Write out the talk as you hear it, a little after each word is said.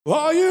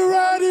Are you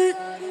ready?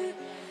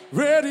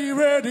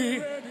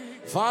 Ready.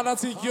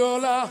 Fanatique yo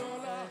là.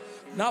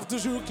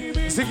 Ladies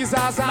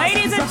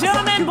and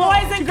gentlemen,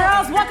 boys and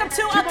girls, welcome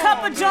to A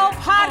Cup of Joe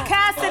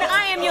podcast, and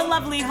I am your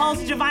lovely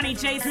host, Giovanni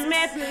J.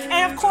 Smith.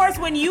 And of course,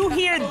 when you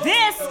hear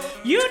this,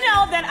 you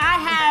know that I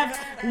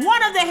have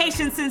one of the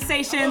Haitian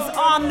sensations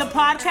on the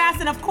podcast,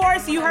 and of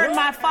course, you heard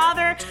my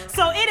father,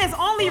 so it is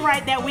only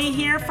right that we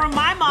hear from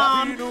my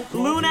mom,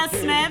 Louna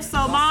Smith.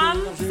 So,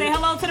 Mom, say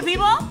hello to the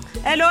people.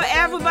 Hello,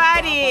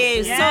 everybody.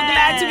 Yes. So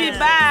glad to be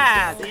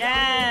back.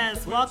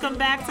 Yes. Welcome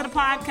back to the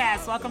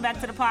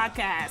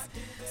podcast.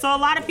 So a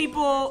lot of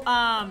people,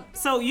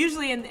 so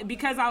usually,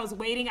 because I was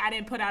waiting, I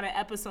didn't put out an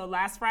episode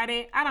last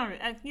Friday. I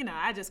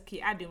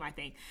do my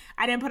thing.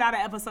 I didn't put out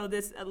an episode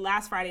this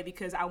last Friday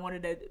because I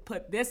wanted to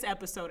put this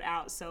episode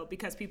out. So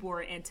because people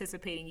were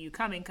anticipating you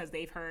coming because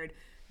they've heard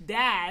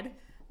Dad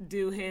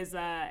do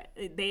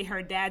they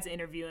heard Dad's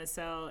interview. And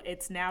so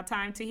it's now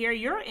time to hear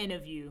your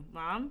interview,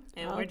 Mom.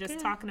 And We're just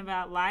talking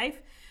about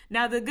life.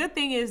 Now, the good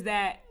thing is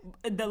that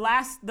the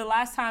last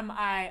time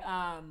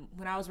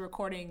when I was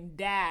recording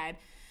Dad,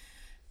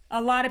 a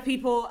lot of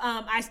people,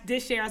 I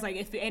did share, I was like,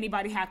 if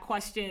anybody had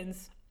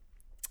questions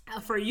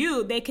for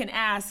you, they can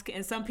ask.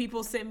 And some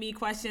people sent me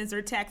questions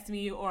or text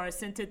me or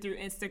sent it through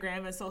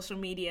Instagram and social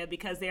media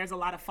because there's a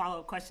lot of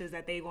follow-up questions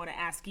that they want to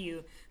ask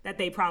you that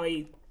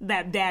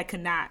Dad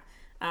could not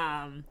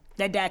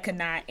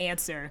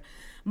answer.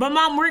 But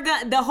Mom,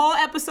 the whole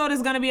episode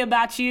is going to be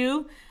about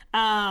you.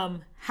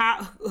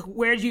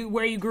 Where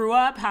you grew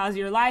up, how's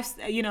your life,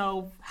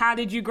 how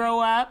did you grow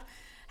up?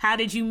 How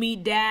did you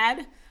meet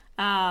Dad?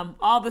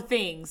 All the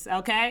things,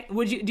 okay?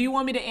 Do you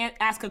want me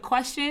to ask a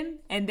question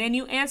and then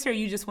you answer, or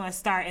you just want to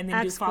start and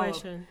then do follow?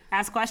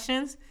 Ask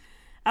questions.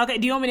 Okay.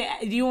 Do you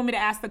want me to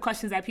ask the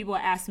questions that people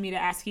asked me to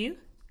ask you,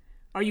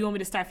 or you want me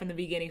to start from the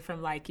beginning,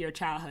 from like your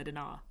childhood and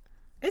all?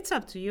 It's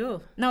up to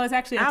you. No, it's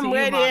actually up to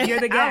you, Mom.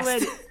 You're the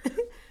guest.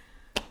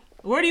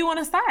 Where do you want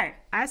to start?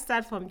 I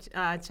start from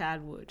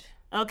childhood.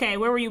 Okay.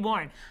 Where were you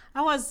born?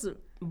 I was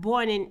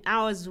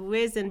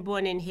raised and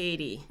born in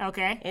Haiti.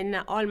 Okay.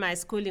 And all my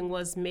schooling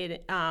was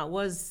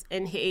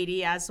in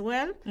Haiti as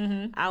well.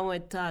 Mm-hmm. I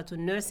went to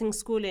nursing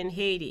school in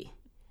Haiti.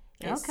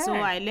 Okay. So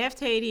I left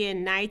Haiti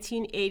in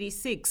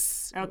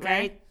 1986.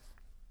 Okay.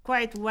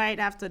 Quite right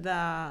after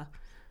the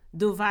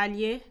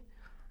Duvalier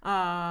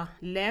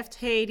left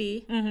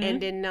Haiti. Mm-hmm.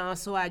 And then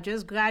so I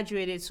just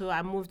graduated, so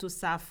I moved to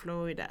South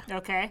Florida.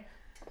 Okay.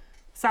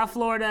 South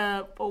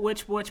Florida,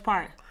 which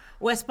part?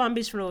 West Palm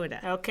Beach, Florida.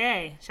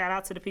 Okay. Shout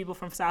out to the people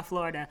from South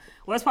Florida.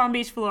 West Palm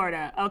Beach,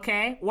 Florida.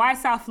 Okay. Why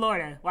South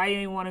Florida? Why you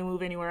didn't want to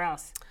move anywhere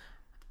else?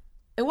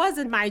 It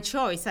wasn't my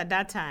choice at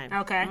that time.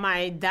 Okay.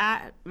 My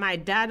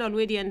dad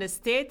already in the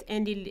state,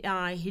 and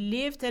he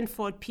lived in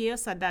Fort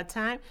Pierce at that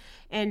time.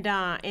 And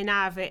I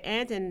have an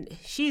aunt, and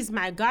she's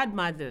my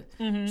godmother.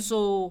 Mm-hmm.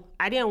 So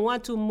I didn't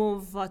want to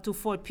move to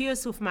Fort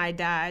Pierce with my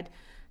dad.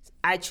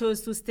 I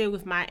chose to stay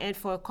with my aunt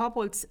for a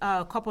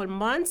couple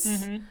months.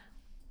 Mm-hmm.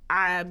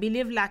 I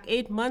believe like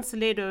 8 months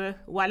later,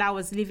 while I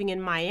was living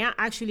in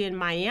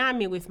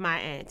Miami with my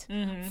aunt,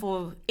 mm-hmm.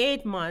 for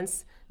 8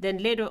 months. Then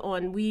later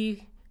on,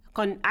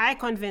 I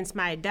convinced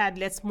my dad,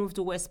 let's move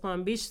to West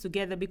Palm Beach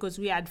together because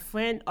we have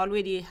friends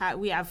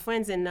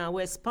in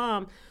West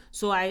Palm.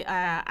 So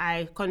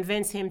I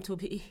convinced him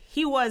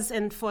he was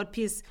in Fort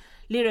Pierce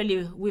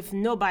literally with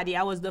nobody.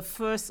 I was the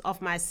first of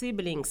my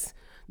siblings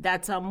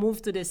that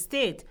moved to the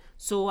state.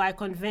 So I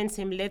convinced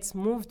him, let's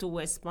move to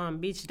West Palm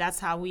Beach. That's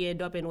how we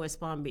end up in West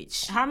Palm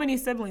Beach. How many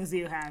siblings do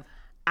you have?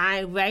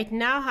 Right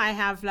now I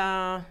have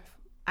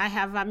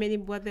how many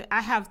brothers?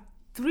 I have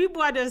 3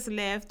 brothers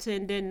left,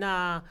 and then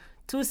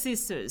 2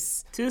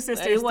 sisters. 2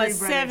 sisters, it 3 was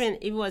brothers.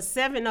 It was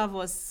 7 of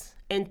us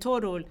in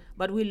total,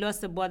 but we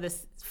lost a brother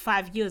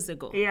 5 years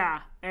ago.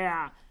 Yeah.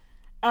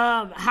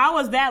 How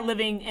was that,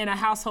 living in a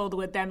household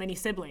with that many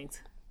siblings?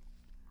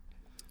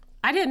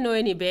 I didn't know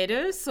any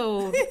better,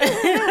 so.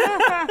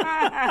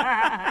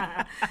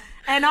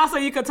 And also,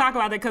 you could talk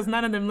about it because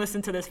none of them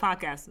listen to this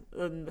podcast,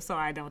 so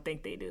I don't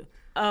think they do.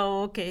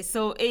 Oh, okay.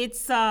 So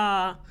it's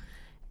at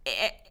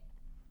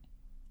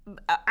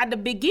the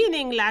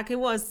beginning, like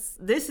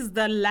this is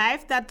the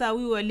life that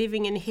we were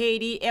living in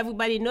Haiti.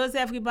 Everybody knows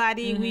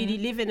everybody. Mm-hmm. We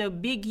live in a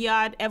big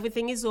yard.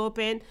 Everything is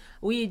open.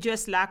 We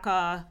just like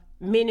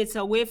minutes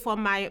away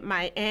from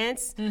my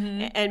aunts,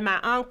 mm-hmm. and my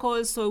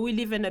uncles, so we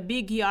live in a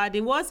big yard.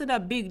 It wasn't a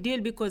big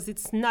deal because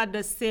it's not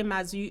the same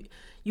as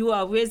you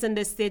are raised in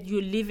the state,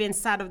 you live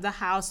inside of the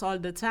house all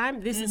the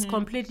time. This mm-hmm. is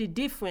completely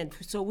different.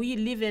 So we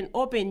live in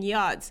open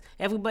yards.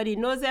 Everybody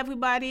knows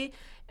everybody.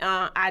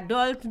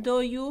 Adults know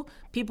you.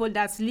 People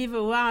that live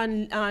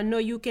around know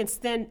you can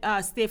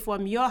stay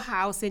from your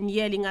house and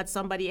yelling at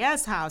somebody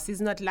else's house. It's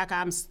not like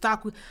I'm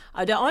stuck.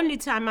 The only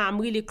time I'm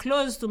really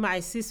close to my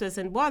sisters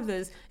and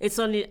brothers, it's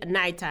only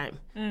nighttime.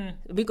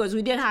 Because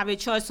we didn't have a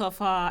choice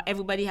of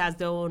everybody has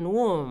their own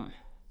room.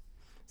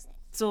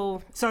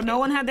 So no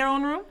one had their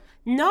own room?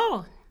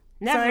 No.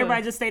 Never. So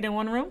everybody just stayed in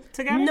one room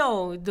together?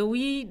 No.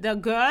 The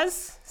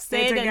girls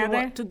stayed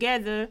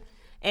together.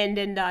 and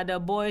then the other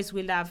boys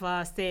will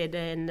have stayed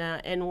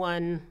in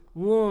one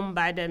room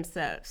by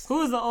themselves.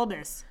 Who is the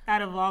oldest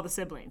out of all the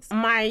siblings?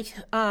 My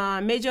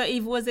Major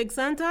Eve was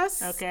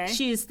Exantas. Okay.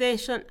 She is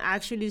stationed,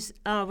 actually,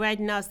 right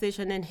now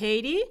stationed in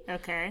Haiti.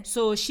 Okay.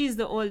 So she's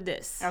the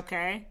oldest.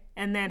 Okay.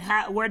 And then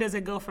where does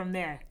it go from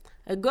there?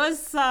 It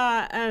goes,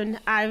 and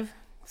I've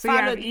So you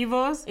have followed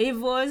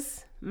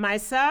Evos?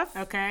 myself,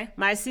 Okay.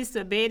 my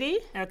sister Betty,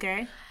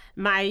 Okay.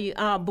 my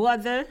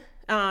brother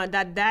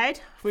that died,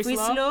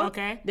 Frislo,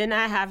 okay. Then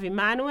I have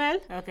Emmanuel.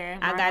 Okay.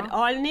 I got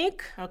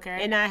Olnik.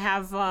 Okay. And I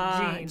have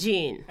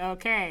Jean.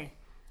 Okay.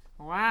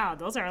 Wow,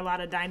 those are a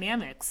lot of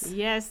dynamics.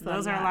 Yes,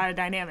 those are a lot of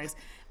dynamics.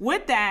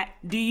 With that,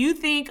 do you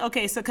think,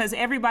 okay, so because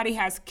everybody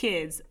has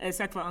kids,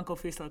 except for Uncle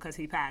Frislo because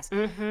he passed.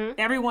 Mm-hmm.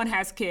 Everyone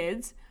has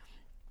kids.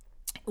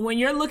 When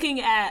you're looking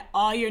at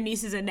all your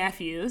nieces and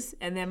nephews,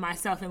 and then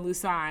myself and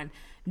Lusan,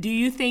 do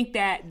you think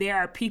that there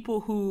are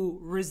people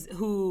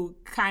who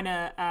kind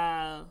of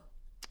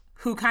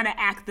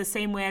act the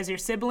same way as your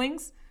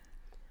siblings,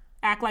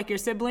 act like your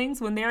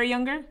siblings when they're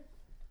younger?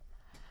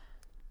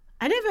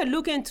 I never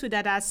look into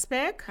that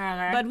aspect,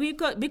 Okay. but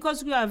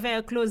because we are a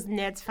very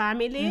close-knit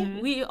family,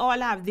 we all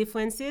have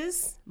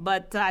differences,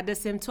 but at the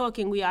same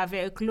token, we are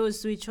very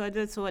close to each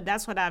other, so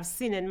that's what I've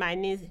seen in my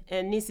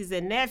nieces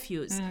and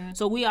nephews.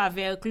 So we are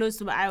very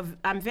close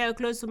I'm very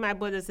close to my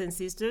brothers and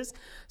sisters,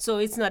 so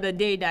it's not a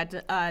day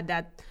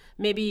that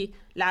maybe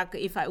like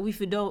if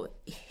we don't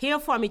hear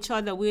from each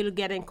other, we'll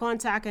get in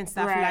contact and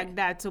stuff Right. like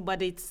that. So,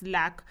 but it's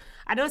like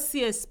I don't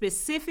see a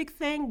specific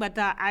thing, but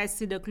I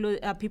see the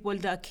people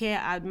that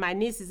care. My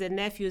nieces and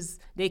nephews,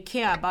 they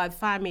care about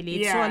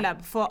family. It's Yeah. all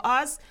for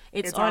us.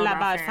 It's all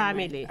about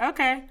family.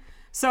 Okay.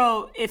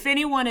 So if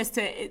anyone if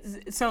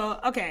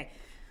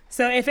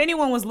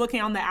anyone was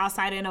looking on the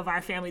outside end of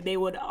our family, they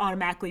would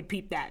automatically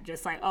peep that,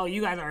 just like, oh,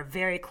 you guys are a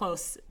very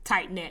close,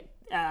 tight knit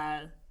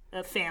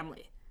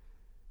family.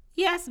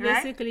 Yes, Right?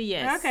 basically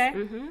yes. Okay.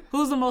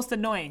 Who's the most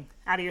annoying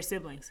out of your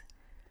siblings?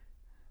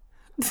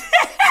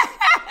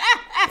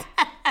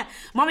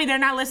 Mommy, they're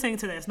not listening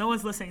to this. No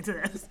one's listening to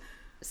this.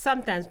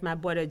 Sometimes my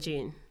brother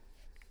Jean.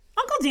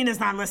 Uncle Gene is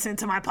not listening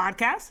to my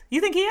podcast. You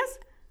think he is?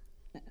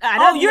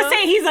 You're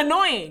saying he's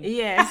annoying.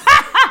 Yes.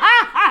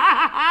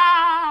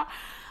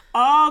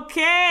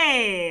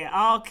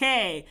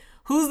 Okay.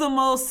 Who's the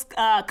most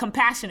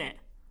compassionate?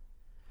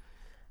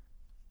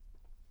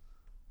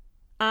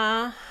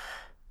 I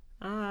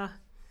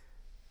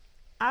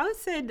would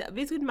say that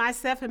between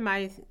myself and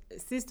my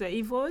sister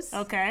Evos,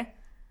 Okay.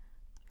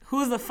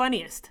 Who's the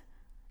funniest?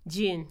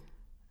 Jean.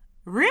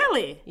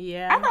 Really?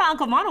 Yeah. I thought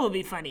Uncle Mono would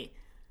be funny.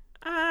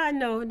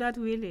 No, not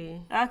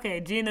really. Okay,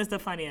 Jean is the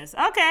funniest.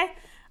 Okay,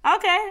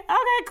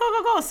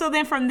 cool. So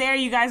then from there,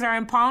 you guys are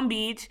in Palm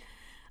Beach.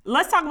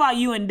 Let's talk about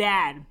you and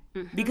Dad.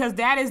 Because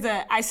Dad is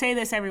I say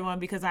this, everyone,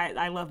 because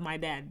I love my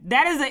dad.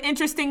 Dad is an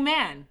interesting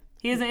man.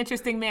 He is an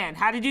interesting man.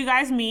 How did you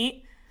guys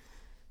meet?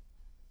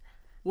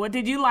 What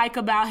did you like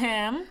about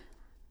him?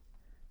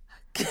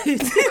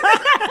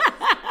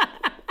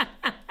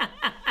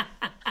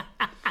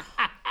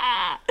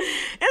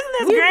 Isn't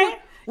this great?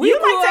 You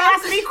like to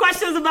ask me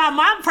questions about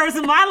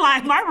my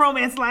life, my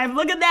romance life.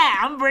 Look at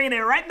that. I'm bringing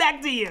it right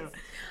back to you.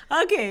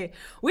 Okay.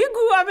 We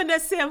grew up in the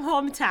same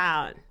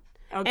hometown.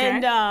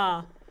 Okay.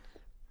 And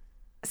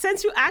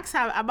since you asked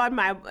about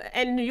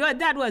and your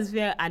dad was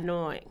very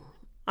annoying.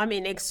 I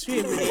mean,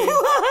 extremely.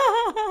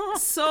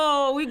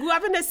 So we grew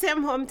up in the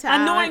same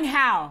hometown. Annoying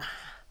how?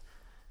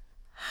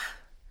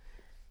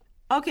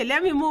 Okay,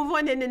 let me move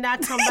on and then I'll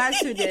come back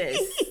to this.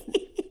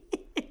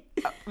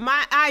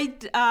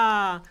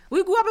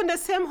 We grew up in the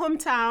same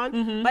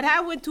hometown, but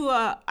I went to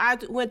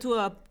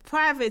a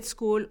private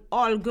school,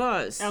 all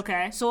girls.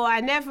 Okay. So I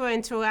never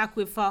interact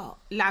with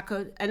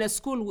in a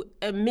school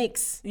a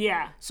mix.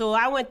 Yeah. So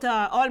I went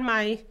all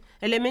my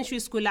elementary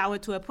school. I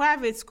went to a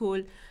private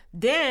school.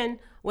 Then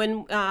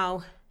when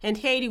in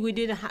Haiti we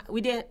didn't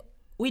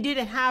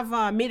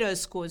have middle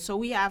school. So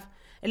we have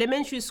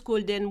elementary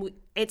school. Then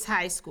it's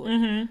high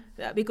school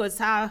because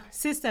our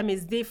system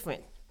is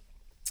different.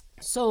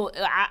 So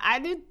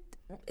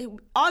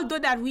although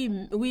that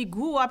we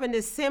grew up in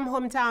the same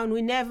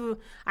hometown,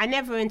 I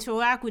never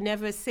interact, we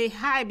never say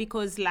hi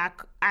because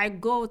like I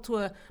go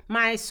to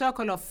my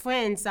circle of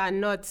friends are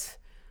not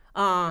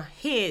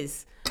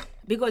his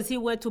because he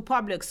went to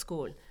public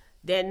school.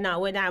 Then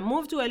when I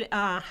moved to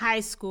high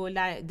school,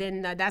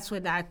 that's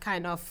when I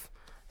kind of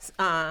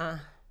I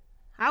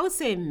would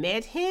say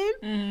met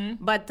him.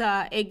 But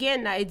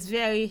again,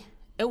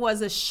 it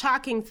was a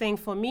shocking thing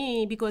for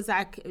me because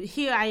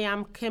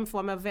came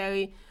from a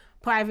very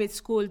private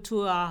school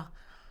to a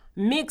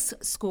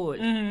mixed school.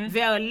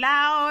 Very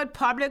loud,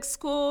 public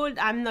school.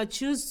 I'm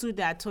not used to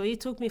that. So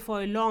it took me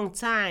for a long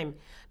time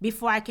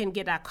before I can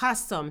get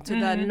accustomed to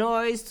the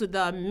noise, to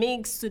the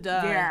mix, to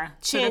the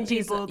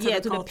changes. To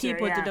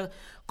the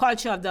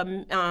culture of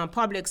the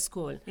public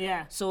school.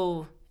 Yeah.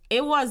 So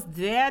it was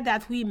there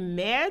that we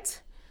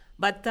met,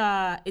 but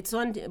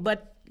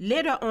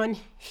later on,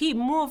 he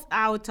moved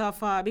out of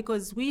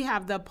because we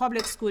have the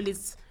public school.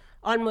 It's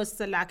almost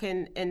like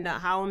in the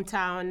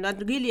hometown,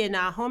 not really in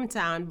our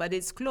hometown, but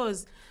it's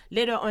close.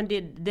 Later on,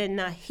 then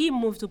he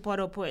moved to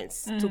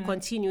Port-au-Prince to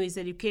continue his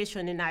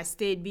education, and I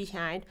stayed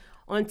behind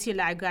until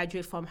I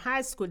graduated from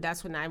high school.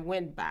 That's when I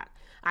went back.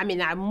 I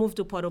mean, I moved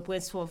to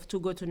Port-au-Prince to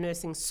go to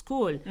nursing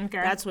school. Okay.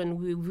 That's when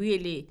we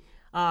really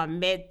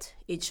met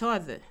each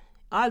other.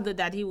 Although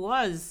that he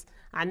was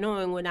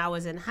annoying when I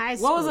was in high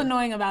school. What was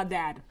annoying about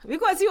Dad?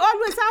 Because he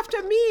always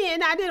after me,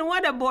 and I didn't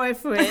want a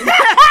boyfriend.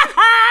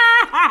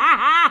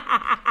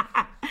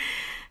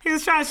 He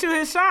was trying to shoot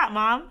his shot,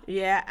 Mom.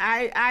 Yeah,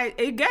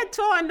 it got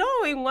so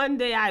annoying. One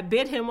day I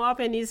bit him up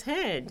in his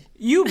hand.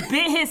 You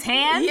bit his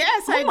hand?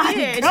 Yes, oh I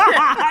did.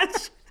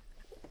 Gosh.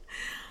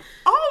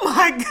 Oh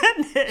my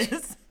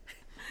goodness.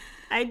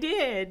 I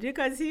did,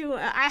 because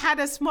I had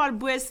a small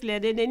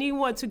bracelet, and then he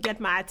wanted to get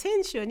my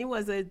attention. He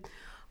was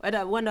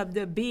one of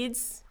the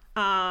beads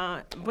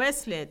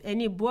bracelet,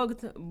 and he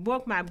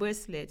broke my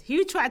bracelet.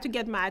 He tried to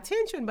get my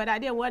attention, but I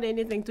didn't want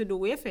anything to do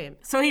with him.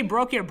 So he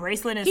broke your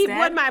bracelet instead? He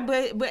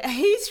broke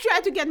he's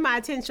tried to get my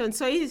attention,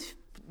 so he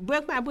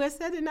broke my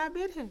bracelet, and I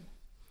bit him.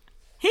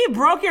 He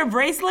broke your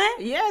bracelet?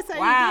 Yes, I did.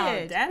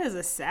 Wow, that is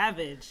a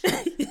savage.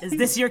 Is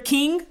this your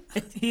king?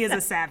 He is a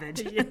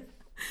savage. Yeah.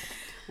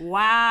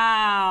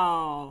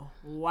 Wow.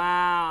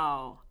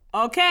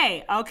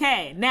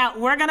 Okay. Now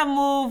we're gonna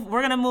move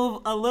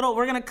a little.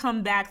 We're gonna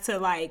come back to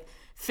like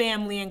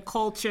family and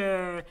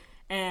culture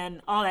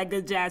and all that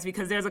good jazz,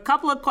 because there's a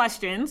couple of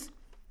questions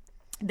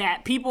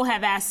that people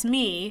have asked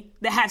me,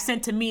 that have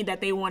sent to me,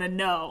 that they want to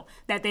know,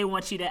 that they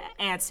want you to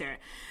answer.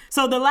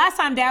 So the last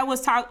time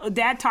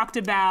Dad talked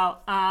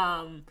about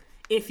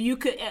if you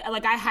could,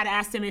 like I had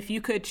asked him if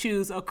you could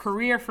choose a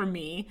career for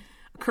me,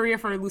 a career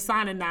for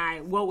Louna and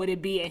I, what would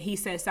it be? And he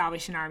said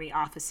Salvation Army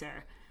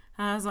officer.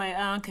 I was like,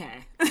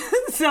 okay.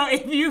 So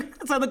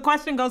the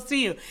question goes to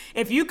you.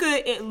 If you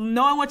could,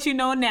 knowing what you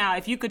know now,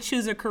 if you could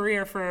choose a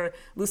career for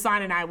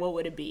Louna and I, what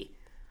would it be?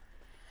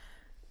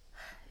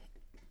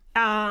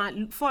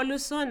 For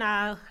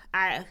Louna,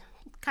 I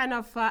kind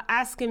of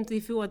asked him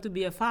if he wanted to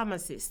be a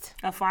pharmacist.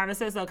 A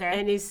pharmacist, okay.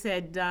 And he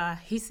said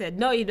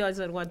no, he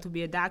doesn't want to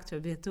be a doctor.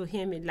 But to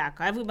him, it's like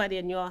everybody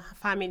in your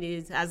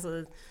family has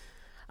a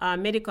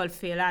medical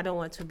field. I don't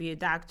want to be a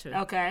doctor.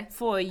 Okay.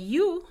 For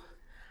you,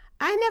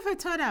 I never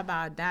thought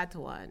about that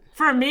one.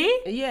 For me?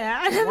 Yeah,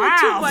 I never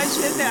too much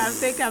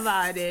think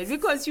about it,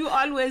 because you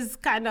always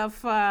kind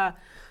of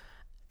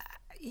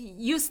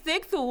you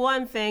stick to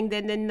one thing,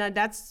 then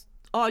that's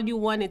all you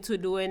wanted to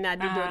do, and I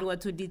didn't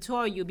want to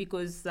detour you,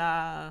 because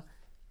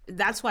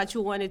that's what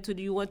you wanted to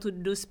do. You want to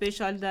do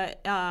special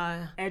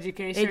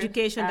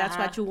education. That's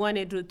what you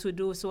wanted to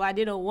do. So I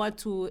didn't want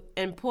to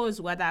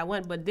impose what I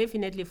want, but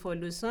definitely for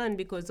Lucien,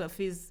 because of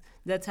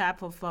the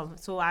type of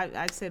so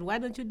I said, why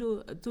don't you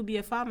do to be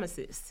a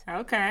pharmacist?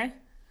 Okay.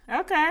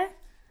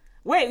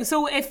 Wait,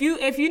 so if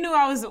you knew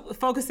I was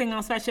focusing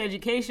on special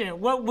education,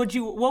 what would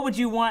you want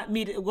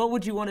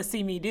to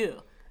see me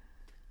do?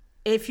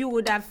 If you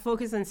would have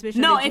focused on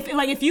special education.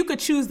 No, if you could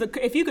choose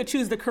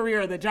the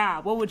career or the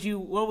job, what would you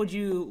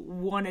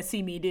want to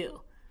see me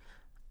do?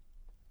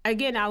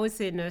 Again, I would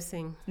say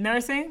nursing.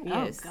 Nursing?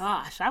 Yes. Oh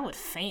gosh, I would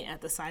faint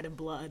at the sight of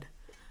blood.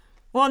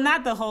 Well,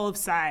 not the whole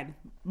side,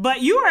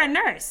 but you were a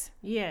nurse.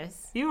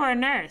 Yes. You were a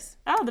nurse.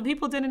 Oh, the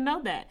people didn't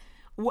know that.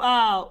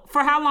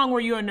 For how long were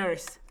you a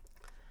nurse?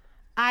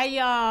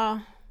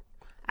 I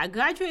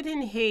graduated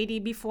in Haiti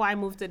before I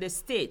moved to the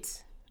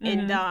States.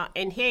 Mm-hmm. And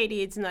in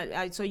Haiti, it's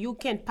not so you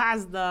can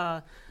pass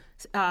the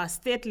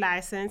state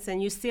license,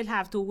 and you still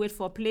have to wait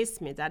for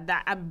placement.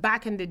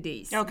 Back in the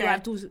days, okay. You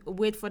have to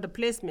wait for the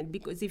placement,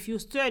 because if you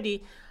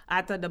study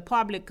at the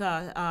public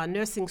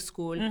nursing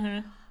school,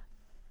 mm-hmm.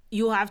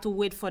 you have to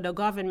wait for the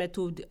government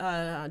to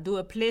do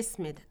a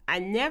placement. I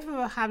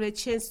never had a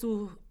chance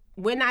to.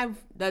 When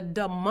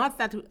the month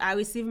that I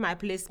received my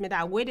placement,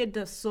 I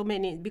waited so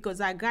many,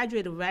 because I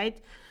graduated right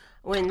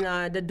when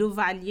the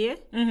Duvalier.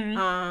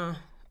 Mm-hmm.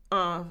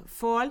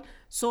 Fall,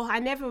 so I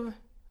never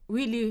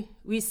really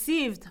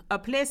received a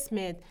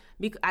placement.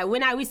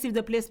 When I received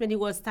the placement, it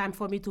was time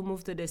for me to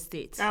move to the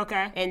States.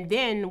 Okay. And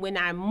then when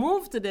I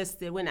moved to the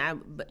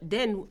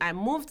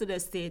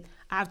States,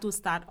 I have to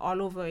start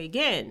all over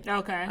again.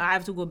 Okay. I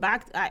have to go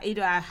back.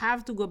 Either I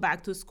have to go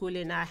back to school,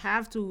 and I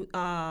have to.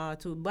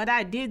 But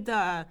I did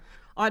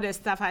other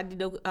stuff. I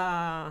did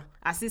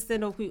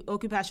assistant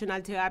occupational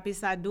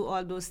therapist. I do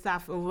all those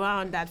stuff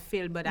around that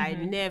field, but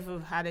mm-hmm. I never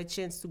had a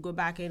chance to go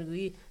back and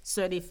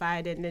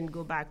re-certified and then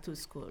go back to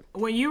school.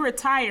 When you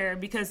retire,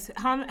 because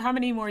how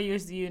many more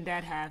years do you and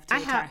Dad have to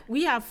retire?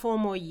 We have 4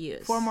 more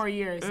years. 4 more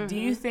years. Mm-hmm. Do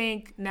you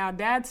think, now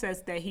Dad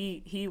says that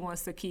he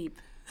wants to keep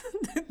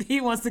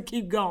he wants to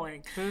keep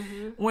going.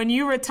 Mm-hmm. When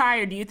you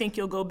retire, do you think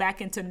you'll go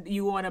back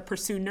you want to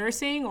pursue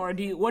nursing, or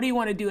what do you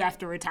want to do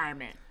after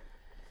retirement?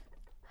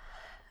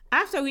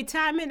 After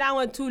retirement, I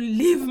want to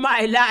live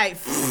my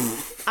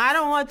life. I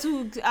don't want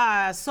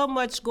to so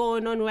much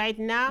going on right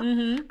now.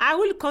 Mm-hmm. I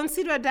will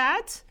consider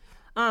that,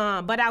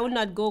 but I will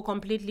not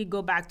completely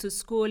go back to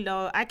school.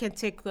 I can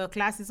take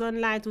classes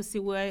online to see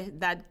where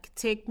that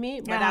take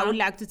me, but I would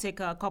like to take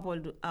a couple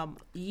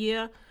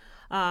year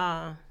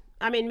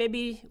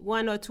maybe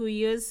 1 or 2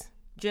 years,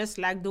 just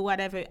like do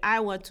whatever I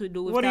want to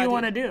do. What do you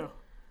want to do?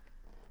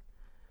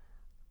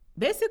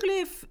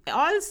 Basically, if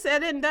all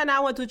said and done, I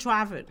want to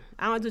travel.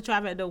 I want to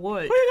travel the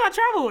world. Who you gonna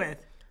travel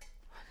with?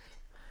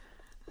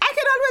 I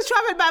can always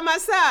travel by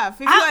myself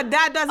if your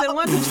dad doesn't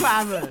want to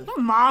travel.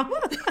 Mom.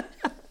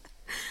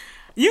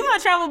 You gonna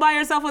travel by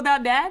yourself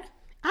without dad?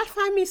 I'll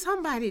find me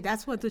somebody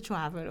that's want to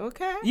travel,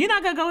 okay? You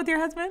not gonna go with your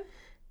husband?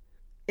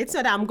 It's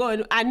not I'm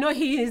going. I know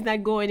he is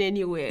not going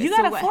anywhere. You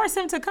gotta force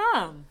him to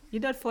come. You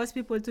don't force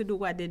people to do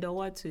what they don't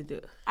want to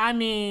do. I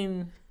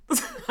mean...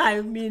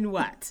 I mean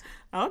what?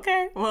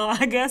 Okay. Well,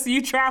 I guess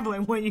you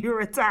traveling when you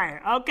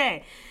retire.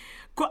 Okay.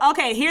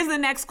 Okay, here's the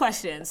next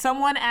question.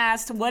 Someone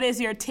asked, what is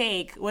your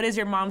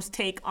mom's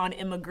take on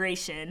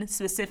immigration,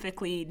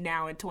 specifically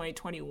now in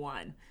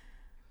 2021?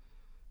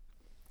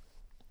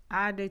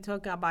 They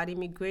talk about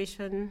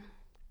immigration.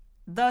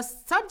 The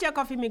subject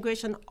of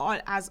immigration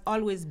has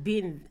always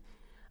been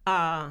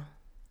there.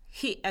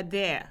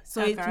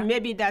 So okay.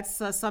 Maybe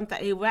that's something,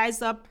 it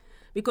rise up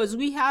because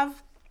we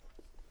have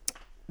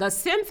the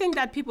same thing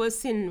that people are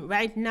seeing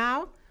right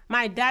now.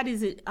 My dad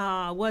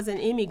was an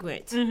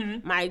immigrant.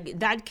 Mm-hmm. My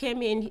dad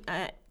came in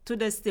to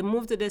the state,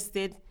 moved to the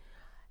state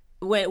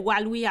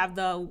while we have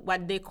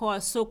what they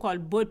call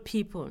so-called boat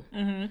people.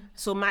 Mm-hmm.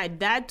 So my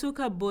dad took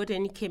a boat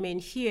and he came in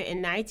here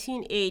in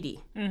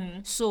 1980. Mm-hmm.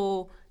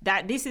 So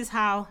this is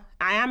how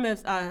I am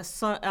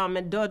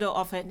a daughter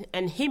of an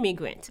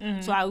immigrant.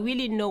 Mm-hmm. So I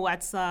really know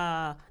what's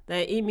the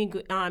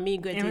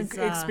immigrant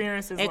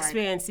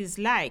experience is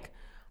like.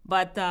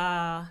 But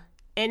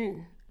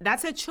and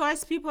that's a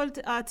choice people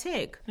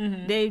take.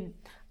 Mm-hmm.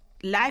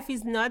 Life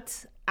is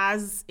not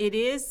as it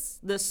is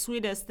the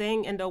sweetest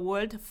thing in the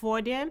world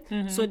for them,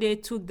 mm-hmm. so they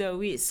took the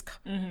risk.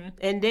 Mm-hmm.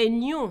 And they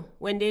knew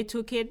when they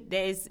took it,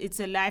 it's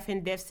a life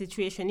and death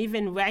situation.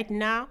 Even right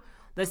now,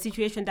 the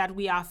situation that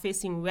we are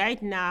facing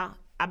right now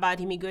about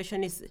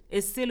immigration is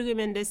still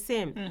remain the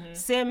same. Mm-hmm.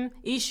 Same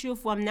issue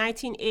from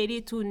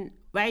 1980 to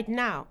right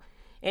now.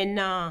 And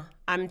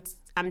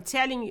I'm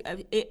telling you,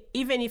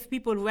 even if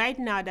people right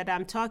now that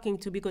I'm talking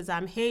to, because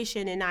I'm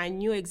Haitian and I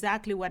knew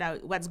exactly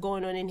what's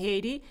going on in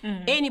Haiti,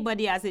 mm-hmm.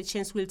 anybody has a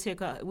chance will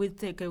take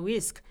a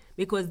risk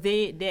because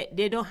they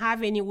don't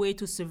have any way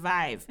to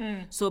survive.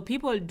 Mm. So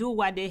people do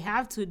what they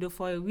have to do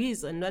for a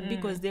reason, not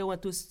because they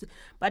want to.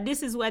 But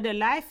this is where the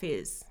life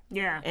is.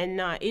 Yeah.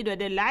 And either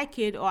they like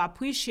it or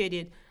appreciate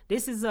it.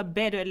 This is a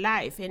better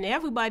life, and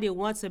everybody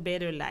wants a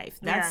better life.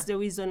 That's the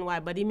reason why.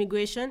 But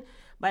immigration.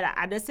 But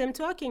at the same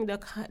talking,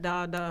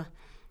 the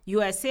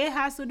USA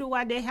has to do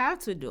what they have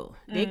to do.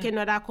 They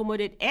cannot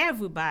accommodate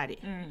everybody.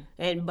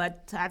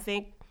 But I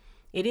think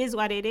it is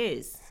what it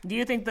is. Do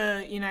you think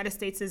the United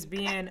States is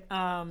being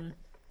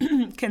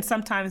can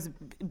sometimes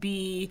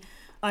be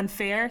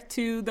unfair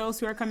to those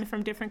who are coming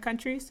from different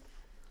countries?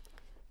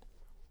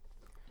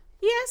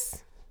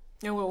 Yes.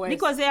 In what ways?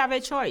 Because they have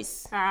a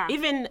choice.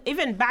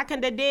 Even back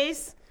in the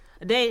days,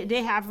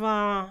 they have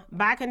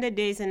back in the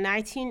days in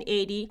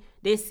 1980.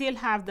 They still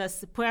have the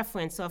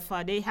preference of,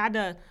 they had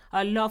a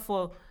law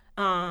for,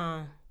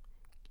 that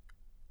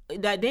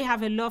they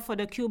have a law for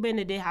the Cuban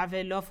and they have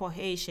a law for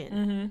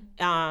Haitian.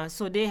 Mm-hmm.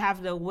 So they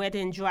have the wet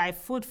and dry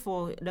food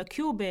for the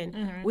Cuban,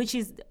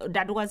 mm-hmm.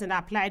 that wasn't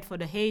applied for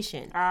the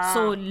Haitian.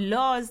 So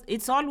laws,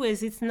 it's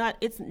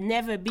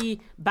never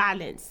be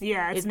balanced.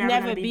 Yeah, it's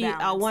never be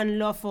one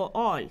law for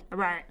all.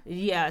 Right.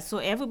 Yeah, so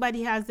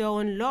everybody has their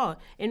own law.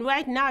 And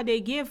right now they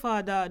give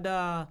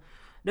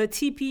the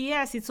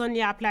TPS, it's only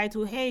applied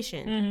to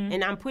Haitian. Mm-hmm.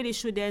 And I'm pretty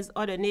sure there's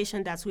other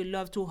nations that would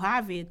love to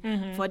have it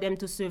for them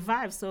to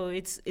survive. So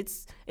it's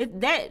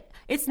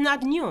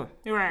not new.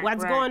 Right.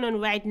 What's going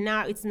on right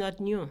now, it's not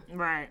new.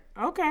 Right.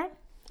 Okay.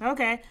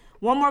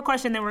 One more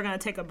question, then we're going to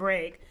take a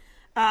break.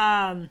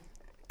 We're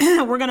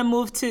going to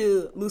move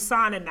to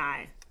Louna and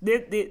I.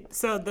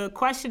 So the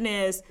question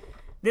is,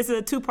 this is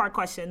a two-part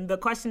question. The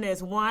question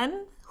is,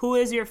 one, who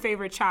is your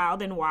favorite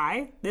child and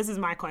why? This is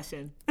my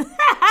question.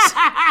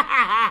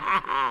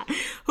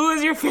 Who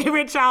is your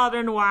favorite child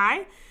and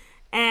why?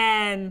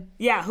 And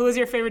who is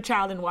your favorite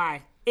child and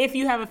why? If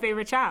you have a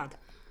favorite child.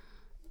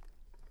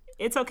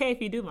 It's okay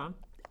if you do, Mom.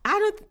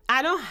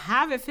 I don't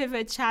have a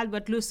favorite child,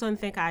 but Lucien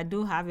think I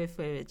do have a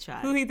favorite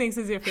child. Who he thinks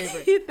is your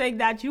favorite? He think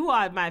that you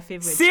are my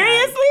favorite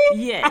Seriously? child.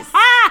 Yes.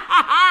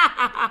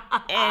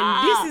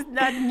 And this is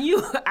not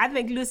new. I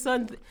think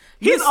Lucien...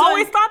 He's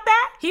always thought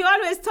that? He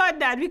always thought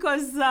that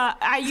because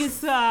I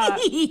used...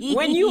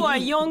 when you were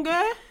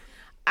younger,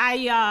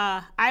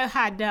 I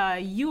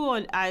had you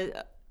on...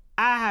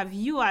 I have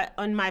you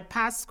on my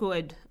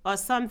passcode or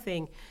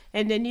something.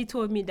 And then he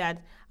told me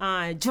that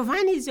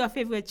Giovanni is your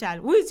favorite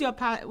child. What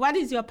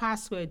is your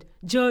password?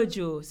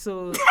 Jojo.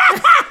 So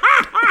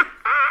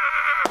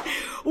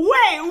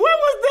wait, when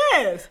was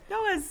this? That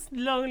was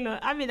long.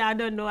 I mean, I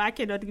don't know. I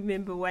cannot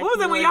remember what. What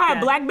was it when y'all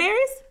had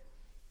Blackberries?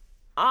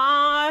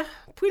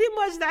 Pretty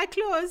much that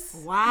close.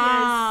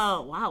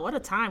 Wow. Yes. Wow, what a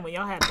time when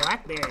y'all had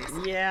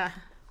Blackberries. Yeah.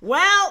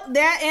 Well,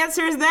 that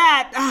answers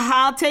that.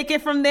 I'll take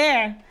it from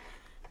there.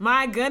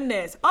 My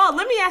goodness. Oh,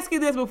 let me ask you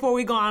this before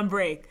we go on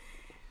break.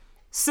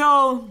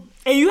 So,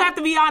 and you have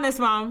to be honest,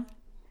 Mom.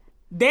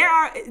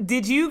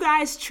 Did you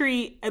guys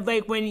treat,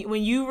 like,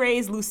 when you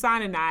raised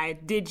Lusan and I,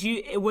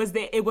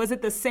 was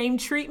it the same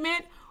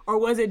treatment, or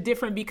was it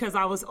different because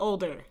I was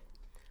older?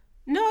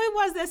 No, it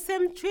was the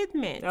same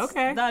treatment.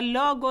 Okay. The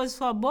law goes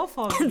for both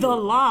of you. The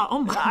law, oh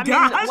my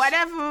gosh. Mean,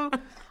 whatever.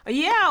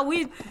 Yeah,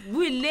 we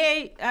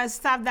lay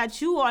stuff that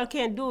you all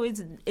can do.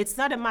 It's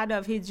not a matter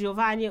of his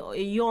Giovanni or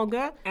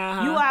younger.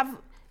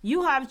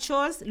 You have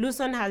choice,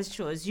 Lucian has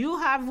choice. You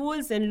have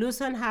rules and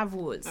Lucian have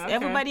rules. Okay.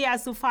 Everybody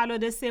has to follow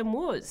the same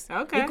rules.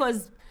 Okay.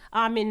 Because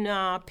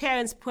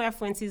parents'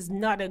 preference is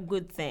not a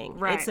good thing.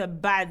 Right. It's a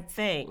bad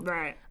thing.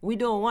 Right. We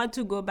don't want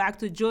to go back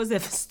to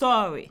Joseph's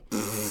story.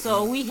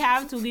 So we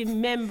have to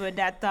remember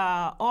that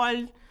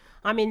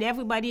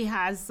everybody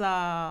has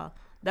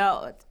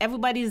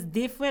everybody is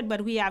different,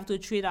 but we have to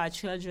treat our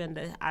children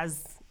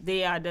as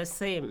they are the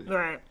same.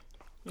 Right.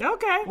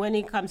 Okay. When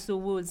it comes to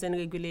rules and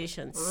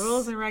regulations.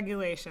 Rules and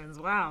regulations.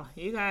 Wow.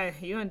 You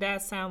and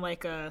Dad sound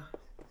like a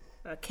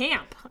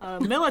camp, a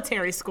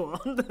military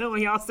school.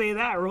 When y'all say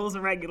that, rules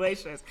and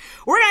regulations.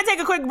 We're going to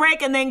take a quick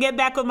break and then get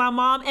back with my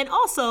mom and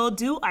also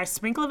do our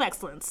sprinkle of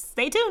excellence.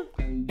 Stay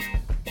tuned.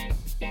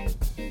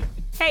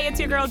 Hey, it's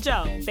your girl,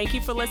 Jo. Thank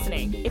you for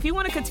listening. If you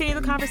want to continue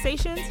the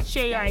conversations,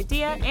 share your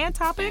idea and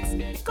topics,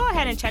 go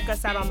ahead and check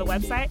us out on the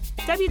website,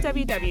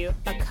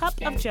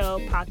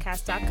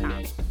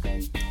 www.acupofjopodcast.com.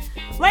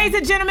 Ladies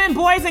and gentlemen,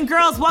 boys and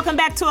girls, welcome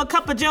back to A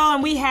Cup of Jo,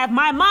 and we have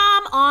my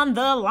mom on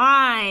the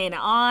line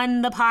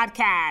on the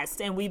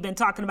podcast. And we've been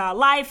talking about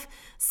life,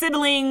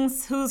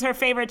 siblings, who's her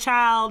favorite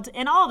child,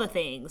 and all the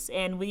things.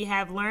 And we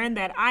have learned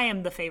that I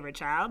am the favorite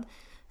child.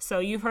 So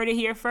you've heard it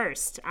here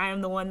first. I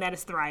am the one that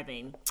is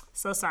thriving.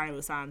 So sorry,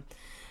 Lusan.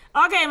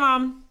 Okay,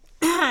 Mom.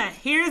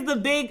 Here's the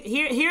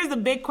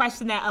big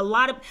question that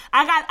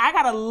I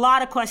got a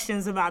lot of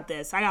questions about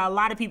this. I got a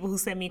lot of people who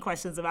send me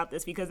questions about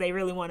this because they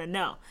really want to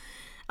know.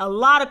 A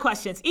lot of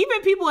questions.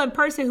 Even people in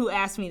person who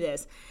asked me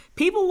this.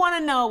 People want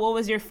to know, what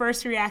was your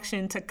first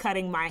reaction to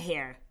cutting my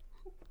hair?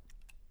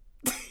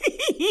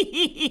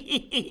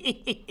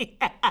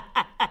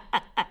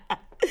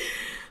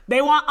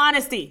 They want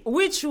honesty.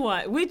 Which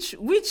one? Which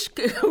Let's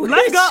go.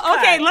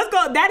 Okay, let's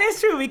go. That is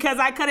true because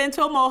I cut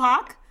into a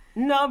mohawk.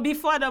 No,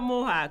 before the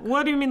mohawk.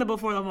 What do you mean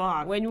before the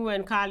mohawk? When you were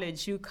in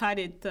college, you cut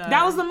it.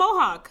 That was the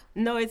mohawk.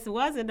 No, it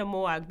wasn't the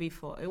mohawk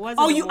before. It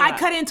wasn't. I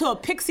cut into a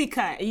pixie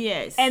cut.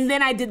 Yes. And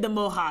then I did the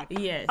mohawk.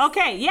 Yes.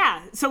 Okay,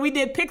 yeah. So we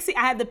did pixie.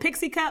 I had the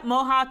pixie cut,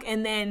 mohawk,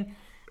 and then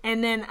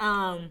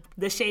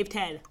the shaved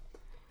head.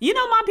 You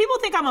know, Mom, people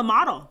think I'm a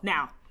model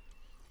now.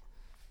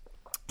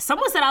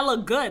 Someone said I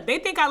look good. They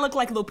think I look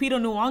like Lupita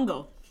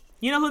Nyong'o.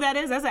 You know who that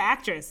is? That's an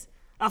actress.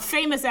 A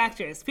famous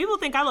actress. People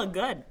think I look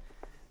good.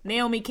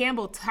 Naomi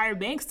Campbell, Tyra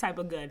Banks type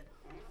of good.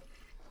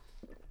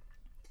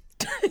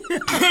 Go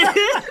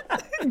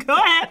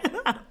ahead.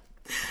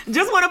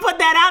 Just want to put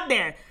that out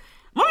there.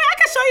 Mommy, I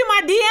can show you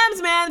my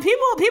DMs, man.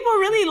 People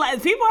really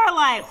like, people are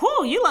like,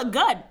 whoo, you look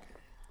good.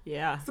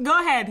 Yeah. So go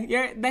ahead.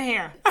 The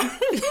hair.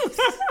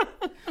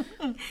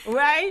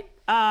 Right?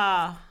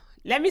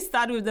 Let me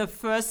start with the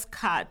first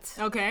cut.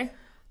 Okay.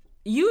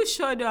 You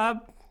showed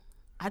up,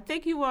 I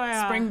think you were...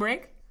 Spring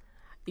break?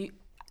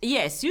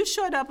 Yes, you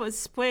showed up at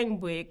spring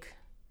break.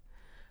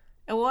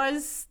 You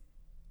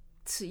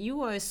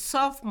were a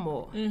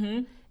sophomore.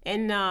 Mm-hmm.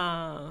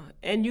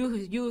 And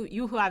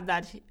you have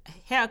that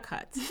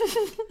haircut.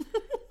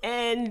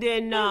 And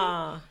then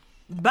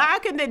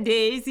back in the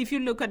days, if you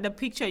look at the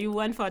picture, you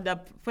went for the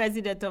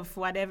president of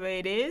whatever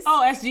it is.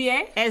 Oh,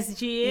 SGA?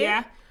 SGA.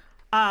 Yeah.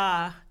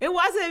 It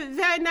was a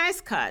very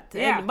nice cut.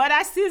 Yeah. But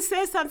I still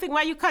say something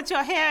when you cut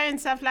your hair and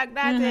stuff like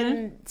that. Mm-hmm.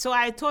 And so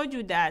I told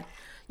you that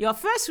your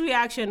first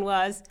reaction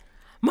was,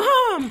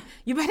 Mom,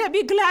 you better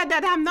be glad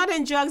that I'm not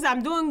in drugs.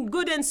 I'm doing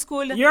good in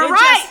school. You're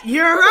right.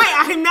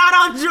 I'm not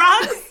on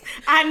drugs.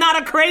 I'm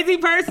not a crazy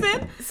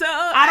person. So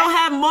I don't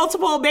have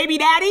multiple baby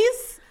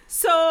daddies.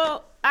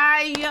 So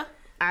I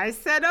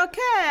said,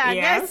 okay, I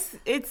guess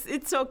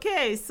it's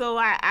okay. So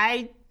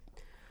I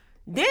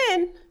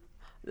then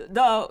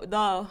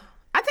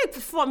I think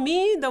for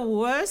me the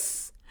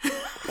worst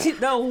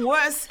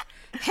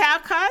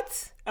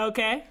haircut.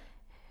 Okay.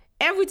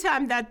 Every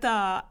time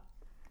the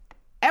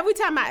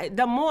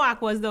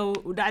mohawk was the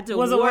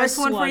worst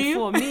one for you?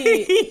 For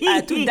me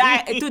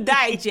to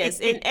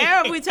digest. And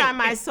every time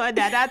I saw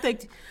that, I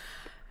think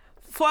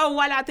for a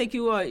while I think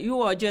you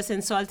were just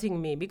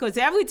insulting me, because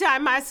every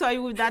time I saw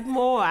you with that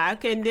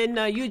mohawk, and then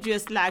you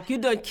just like, you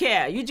don't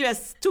care. You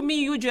just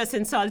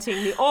insulting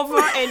me over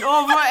and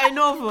over and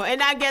over,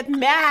 and I get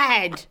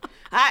mad.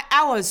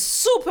 I was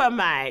super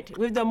mad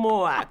with the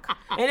mohawk.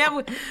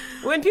 And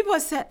when people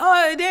said,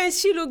 oh, then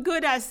she look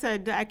good, I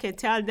said, I can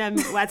tell them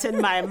what's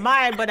in my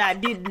mind, but I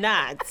did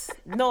not.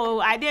 No,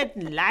 I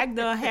didn't like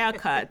the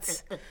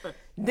haircut.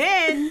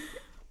 Then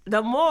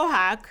the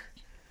mohawk,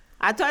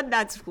 I thought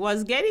that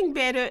was getting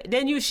better.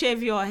 Then you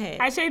shave your head.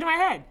 I shaved my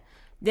head.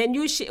 Then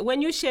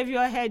when you shave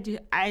your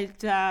head,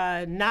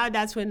 now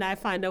that's when I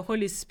find the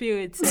Holy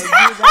Spirit says,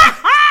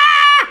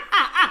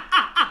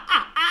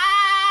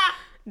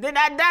 Then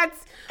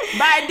that's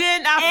by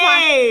then I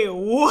Hey,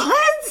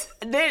 what?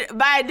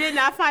 by then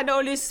I find the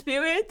Holy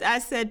Spirit. I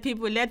said,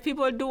 let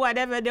people do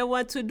whatever they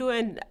want to do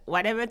and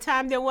whatever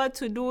time they want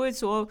to do it.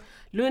 So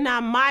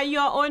Louna, mind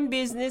your own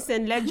business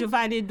and let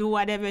Giovanni do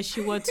whatever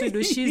she wants to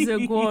do. She's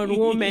a grown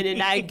woman,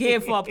 and I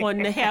gave up on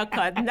the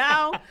haircut.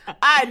 Now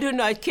I do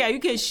not care. You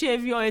can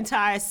shave your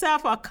entire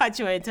self or cut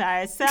your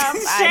entire self.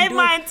 Shave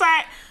my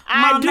entire.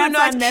 I Mom, do that's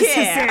not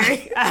unnecessary.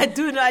 care. I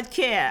do not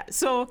care.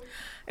 So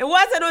it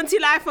wasn't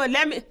until I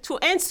thought, to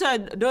answer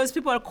those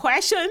people's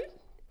question,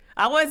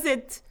 I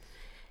wasn't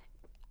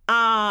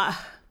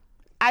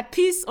at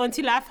peace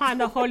until I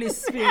found the Holy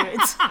Spirit.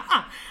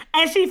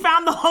 And she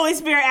found the Holy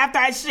Spirit after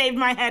I shaved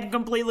my head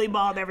completely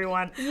bald,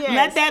 everyone. Yes.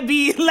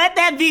 Let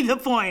that be the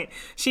point.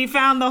 She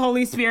found the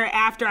Holy Spirit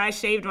after I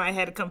shaved my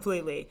head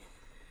completely.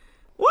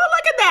 Well,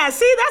 look at that.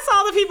 See, that's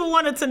all the people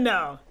wanted to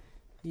know.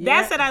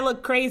 Yeah. Dad said I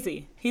looked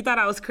crazy. He thought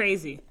I was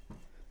crazy.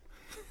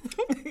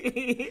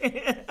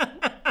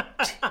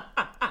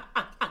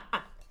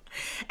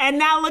 And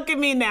now look at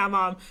me now,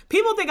 Mom.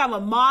 People think I'm a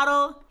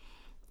model.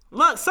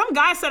 Look, some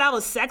guy said I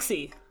was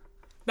sexy.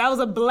 That was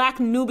a black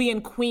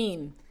Nubian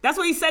queen. That's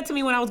what he said to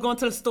me when I was going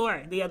to the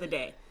store the other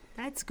day.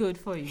 That's good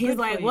for you. He's Good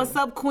like, for "What's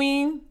you. up,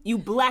 queen? You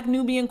black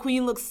Nubian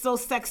queen look so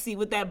sexy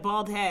with that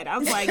bald head." I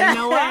was like, you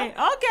know what?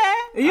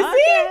 Okay. You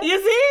see?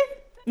 You see?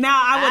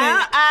 Now I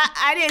wouldn't.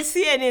 I didn't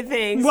see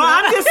anything. Well,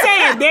 so- I'm just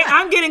saying.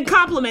 I'm getting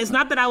compliments.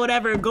 Not that I would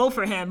ever go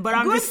for him, but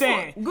I'm just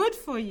saying. Good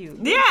for you.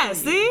 Good Yeah, for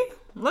see? you.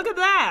 Look at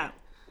that.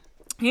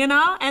 You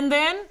know? And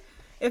then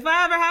if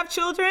I ever have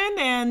children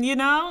and,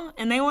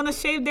 and they want to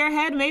shave their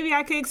head, maybe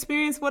I could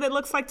experience what it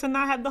looks like to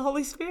not have the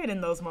Holy Spirit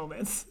in those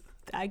moments.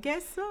 I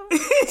guess so.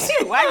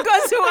 What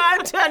goes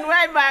around, turn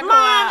right back Mom,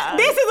 around.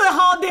 this is a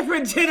whole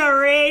different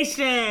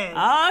generation.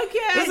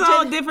 Okay. This is a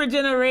whole different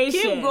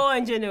generation. Keep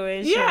going,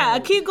 generation. Yeah,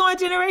 a keep going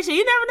generation.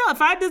 You never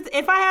know.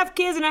 If I have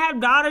kids and I have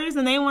daughters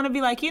and they want to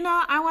be like,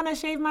 I want to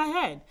shave my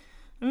head.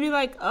 And be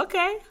like,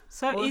 okay.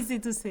 So easy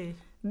to say.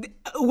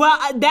 Well,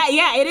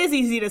 it is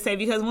easy to say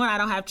because one, I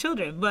don't have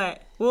children,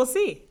 but we'll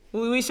see.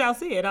 We shall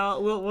see it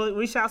all.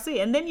 We shall see.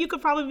 And then you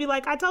could probably be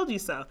like, I told you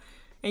so.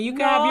 And you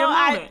can have your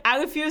moment. I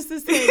refuse to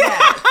say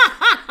that.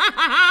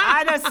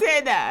 I don't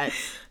say that.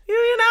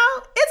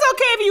 It's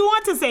okay if you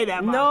want to say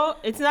that, Mom. No,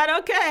 it's not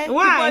okay.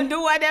 Why? People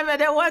do whatever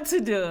they want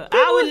to do.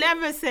 I will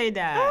never say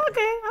that.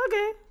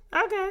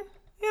 Okay.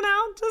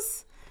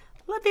 Just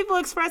let people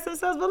express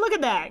themselves. But look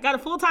at that. Got a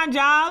full-time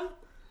job,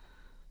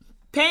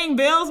 paying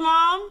bills,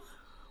 Mom,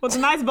 with a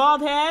nice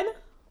bald head,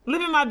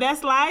 living my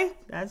best life,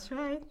 That's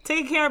right.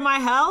 taking care of my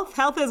health.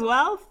 Health is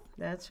wealth.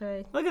 That's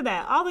right. Look at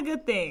that. All the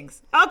good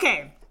things.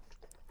 Okay.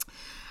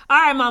 All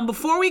right, Mom,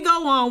 before we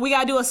go on, we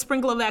got to do a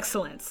sprinkle of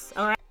excellence,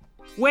 all right?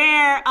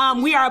 Where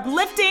we are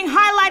uplifting,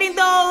 highlighting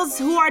those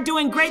who are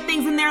doing great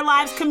things in their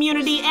lives,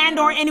 community, and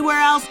or anywhere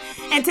else.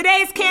 And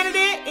today's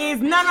candidate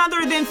is none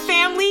other than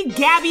family,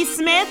 Gabby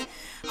Smith,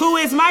 who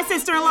is my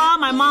sister-in-law,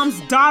 my mom's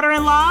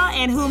daughter-in-law,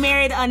 and who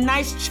married a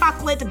nice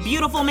chocolate,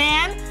 beautiful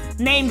man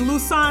named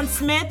Louna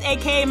Smith,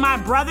 a.k.a. my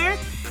brother.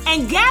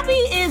 And Gabby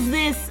is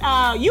this,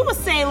 you would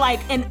say,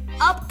 like an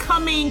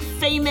upcoming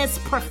famous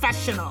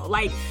professional.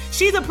 Like,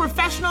 she's a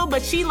professional,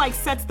 but she like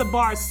sets the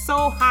bar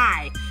so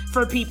high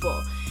for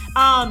people.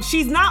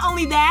 She's not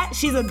only that,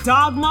 she's a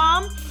dog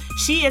mom.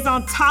 She is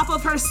on top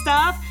of her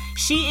stuff.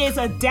 She is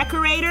a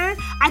decorator.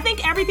 I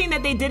think everything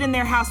that they did in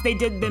their house, they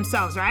did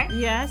themselves, right?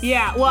 Yes.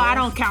 Yeah. Well, yes. I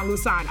don't count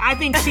Louna. I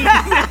think she.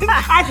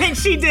 I think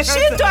she did.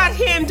 She taught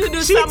him to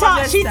do She some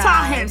of She the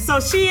taught stuff. him. So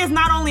she is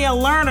not only a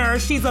learner,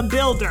 she's a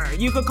builder.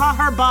 You could call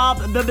her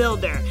Bob the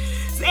Builder.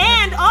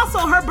 And also,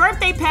 her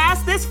birthday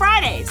passed this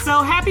Friday.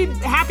 So happy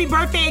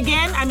birthday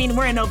again. I mean,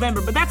 we're in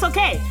November, but that's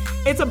okay.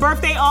 It's a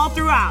birthday all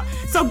throughout.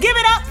 So give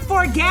it up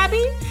for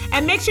Gabby,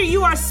 and make sure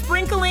you are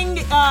sprinkling.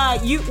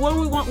 What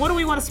do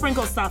we want to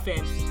sprinkle stuff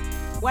in?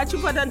 What you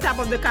put on top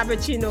of the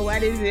cappuccino?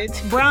 What is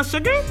it? Brown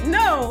sugar?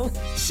 No.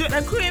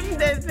 The cream,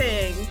 the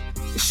thing.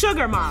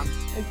 Sugar, Mom.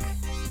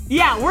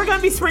 Yeah, we're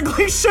gonna be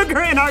sprinkling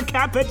sugar in our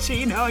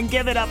cappuccino, and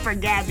give it up for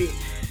Gabby.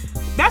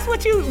 That's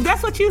what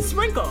you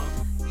sprinkle.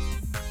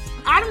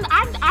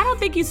 I don't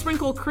think you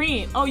sprinkle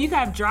cream. Oh, you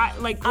have dry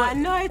like what?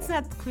 No, it's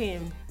not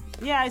cream.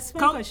 Yeah, it's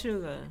sprinkle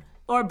sugar.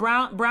 Or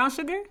brown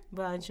sugar?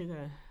 Brown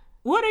sugar.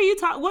 What are you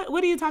talking?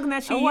 What are you talking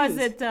that she used?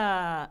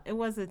 It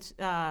wasn't.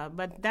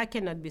 But that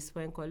cannot be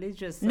sprinkled. It's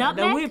just the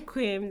Nutmeg? whipped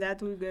cream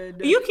that we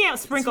good. You can't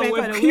sprinkle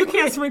whipped cream. You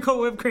can't sprinkle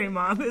whipped cream,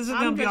 Mom. It's just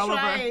gonna be all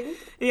trying. over.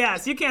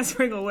 Yes, you can't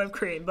sprinkle whipped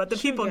cream, but the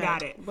people Sugar.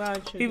 got it.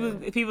 Brown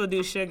sugar. People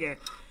do sugar.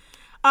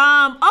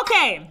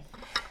 Okay.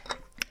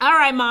 All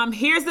right, Mom.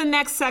 Here's the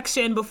next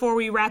section before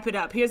we wrap it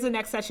up.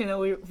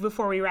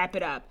 Before we wrap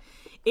it up.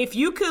 If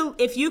you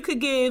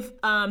could give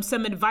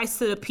some advice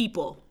to the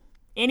people,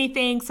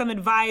 anything, some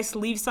advice,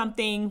 leave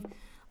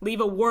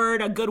a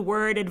word, a good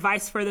word,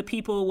 advice for the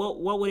people,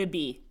 what would it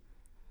be?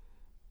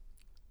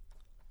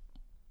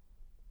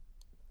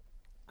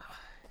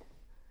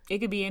 It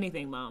could be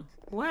anything, Mom.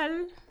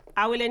 Well,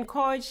 I will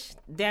encourage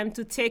them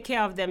to take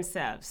care of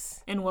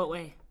themselves. In what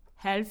way?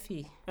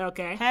 Healthy.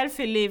 Okay.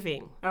 Healthy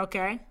living.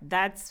 Okay.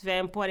 That's very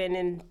important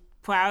in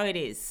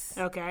priorities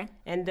Okay.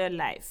 in their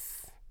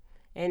life.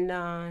 And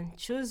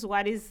choose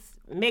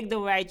make the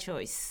right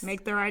choice.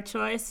 Make the right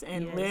choice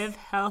and Yes. live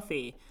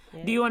healthy.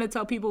 Yeah. Do you want to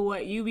tell people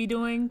what you be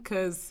doing?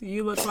 Because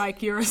you look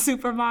like you're a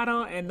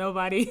supermodel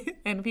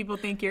and people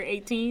think you're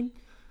 18.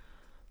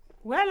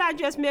 Well, I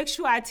just make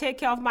sure I take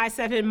care of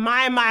myself and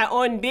mind my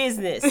own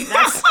business.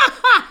 That's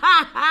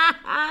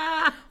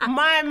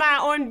mind my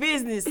own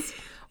business.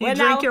 You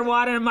drink your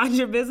water and mind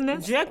your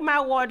business? Drink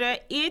my water,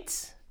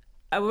 eat.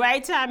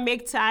 Right time,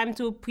 make time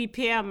to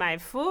prepare my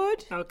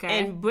food. Okay.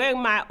 And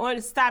bring my own,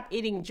 stop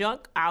eating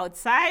junk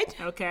outside.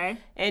 Okay.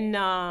 And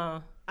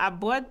I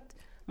bought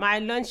my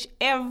lunch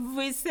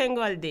every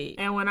single day.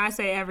 And when I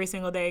say every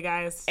single day,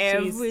 guys,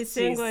 every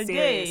single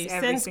day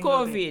since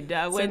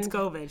COVID. Since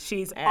COVID,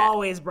 she's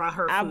always brought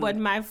her food. I bought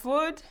my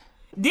food.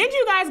 Did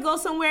you guys go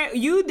somewhere?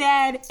 You,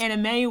 Dad, and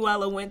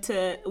Emanuela went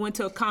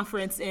to a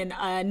conference in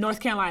North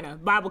Carolina,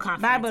 Bible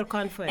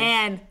conference.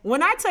 And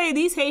when I tell you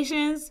these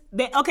Haitians,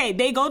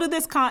 they go to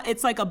this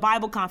it's like a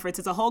Bible conference.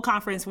 It's a whole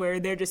conference where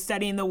they're just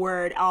studying the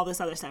Word, all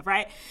this other stuff,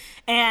 right?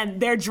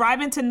 And they're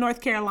driving to North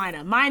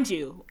Carolina, mind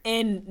you.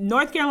 In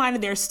North Carolina,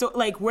 there's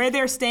where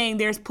they're staying.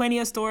 There's plenty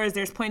of stores.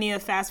 There's plenty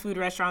of fast food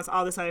restaurants,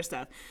 all this other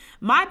stuff.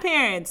 My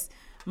parents.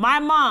 My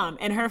mom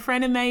and her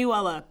friend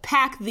Emanuela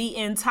packed the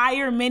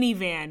entire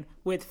minivan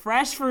with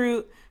fresh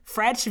fruit,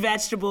 fresh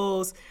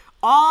vegetables,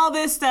 all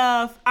this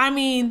stuff. I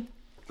mean,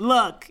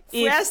 look.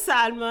 Fresh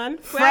salmon,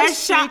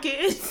 fresh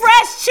chicken.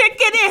 Fresh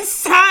chicken and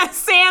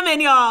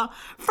salmon, y'all.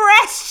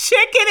 Fresh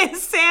chicken and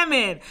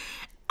salmon.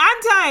 I'm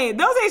telling you,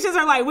 those Haitians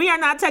are like, we are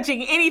not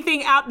touching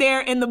anything out there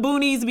in the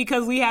boonies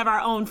because we have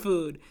our own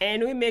food.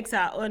 And we make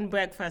our own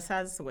breakfast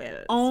as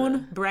well.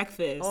 Own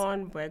breakfast.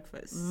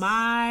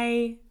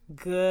 My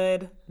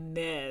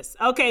goodness.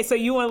 Okay, so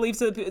you want to leave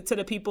to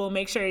the people,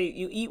 make sure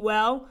you eat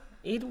well.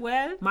 Eat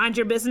well. Mind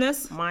your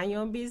business. Mind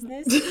your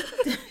business.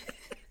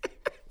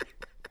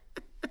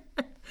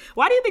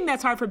 Why do you think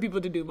that's hard for people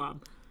to do,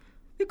 Mom?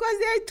 Because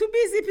they're too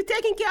busy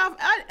taking care of,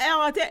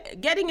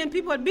 getting in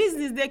people's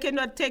business. They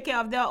cannot take care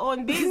of their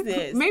own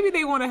business. Maybe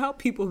they want to help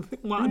people.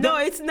 No,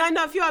 it's none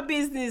of your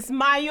business.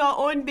 Mind your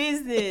own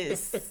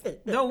business.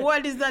 The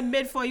world is not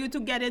made for you to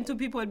get into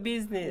people's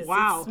business.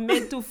 Wow. It's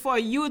made for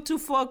you to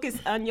focus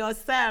on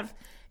yourself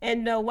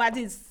and what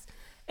is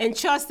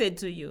entrusted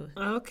to you.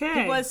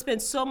 Okay. People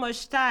spend so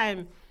much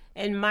time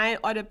and mind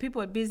other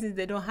people's business.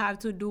 They don't have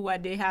to do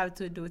what they have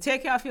to do.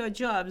 Take care of your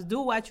jobs. Do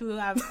what you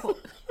have.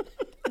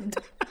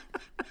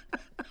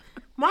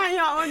 Mind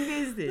your own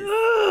business.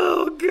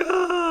 Oh,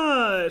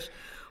 gosh.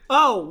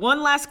 Oh,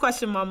 one last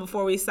question, Mom,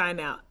 before we sign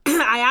out.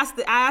 I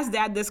asked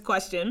Dad this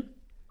question,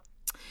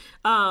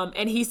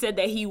 and he said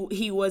that he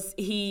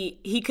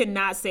could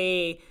not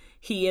say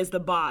he is the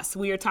boss.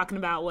 We were talking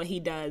about what he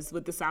does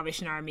with the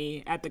Salvation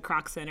Army at the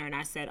Kroc Center, and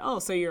I said, oh,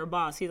 so you're a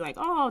boss. He's like,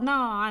 oh, no,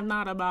 I'm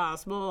not a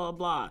boss, blah, blah,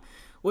 blah.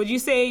 Would you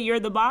say you're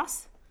the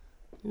boss?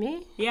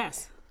 Me?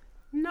 Yes.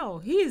 No,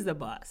 he is the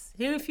boss.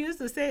 He refused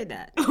to say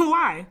that.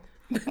 Why?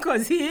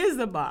 Because he is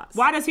the boss.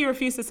 Why does he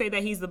refuse to say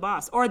that he's the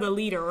boss or the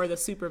leader or the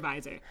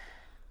supervisor?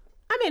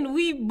 I mean,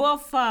 we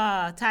both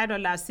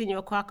titled as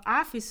senior Kroc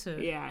officer.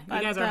 Yeah,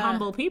 you guys are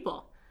humble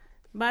people.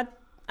 But,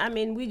 I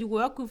mean, we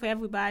work with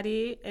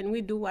everybody and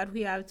we do what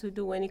we have to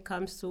do when it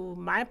comes to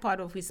my part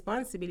of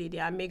responsibility.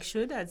 I make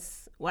sure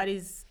that's what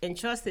is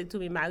entrusted to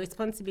me. My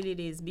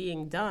responsibility is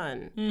being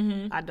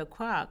done at the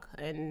Kroc.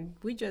 And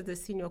we just the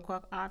senior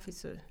Kroc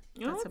officer.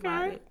 That's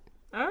about it.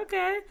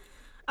 Okay.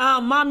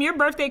 Mom, your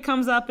birthday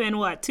comes up in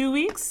what, 2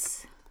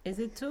 weeks? Is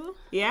it 2?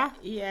 Yeah?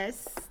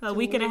 Yes. A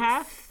week and a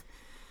half?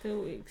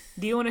 2 weeks.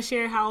 Do you want to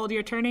share how old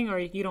you're turning, or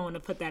you don't want to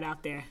put that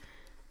out there?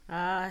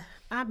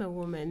 I'm a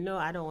woman. No,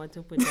 I don't want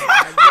to put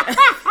that out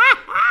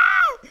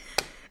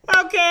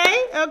there.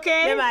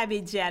 Okay. They might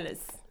be jealous.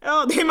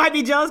 Oh, they might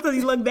be jealous because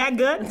you look that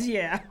good?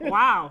 Yeah.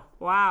 Wow.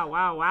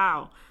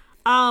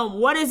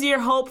 What is your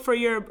hope for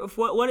your,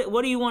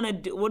 what do you want to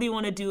do? What do you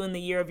want to do in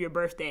the year of your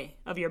birthday,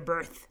 of your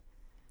birth?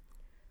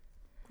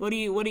 Do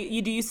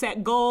you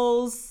set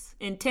goals,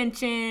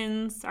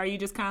 intentions? Are you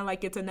just kind of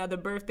like, it's another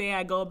birthday,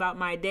 I go about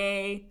my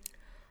day?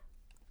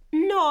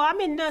 No, I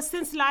mean,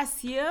 since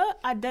last year,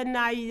 I don't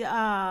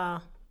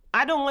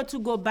want to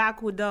go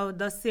back with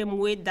the same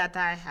weight that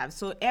I have.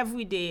 So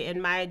every day,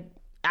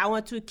 I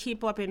want to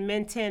keep up and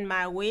maintain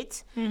my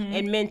weight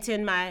and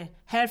maintain my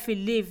healthy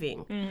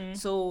living.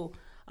 So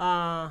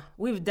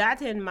with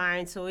that in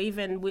mind, so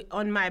even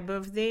on my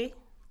birthday,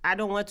 I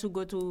don't want to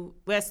go to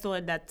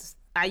restaurant that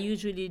I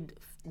usually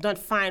don't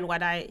find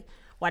what I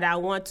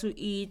want to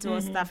eat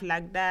or stuff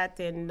like that.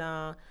 And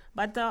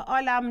but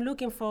all I'm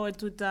looking forward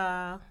to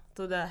the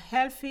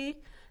healthy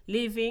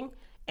living,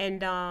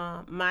 and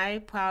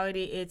my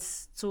priority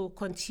is to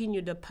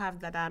continue the path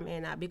that I'm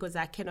in because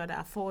I cannot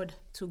afford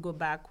to go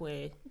back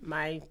with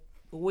my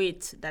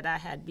weight that I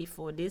had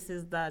before. This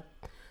is that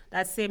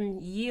same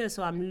year,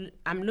 so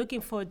I'm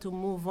looking forward to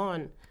move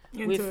on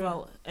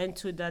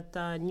into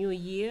that new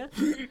year.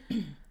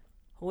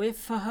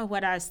 with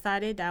what I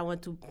started, I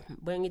want to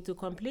bring it to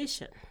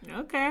completion.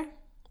 Okay.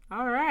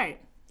 All right.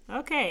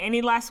 Okay.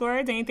 Any last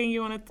words? Anything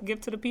you want to give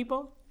to the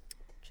people?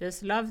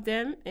 Just love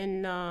them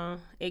and,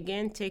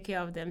 again, take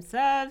care of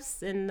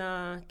themselves and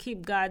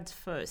keep God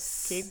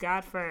first. Keep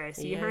God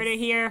first. You Yes. heard it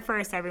here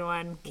first,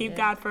 everyone. Keep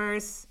God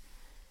first.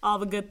 All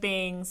the good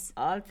things.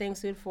 All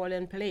things will fall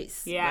in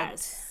place.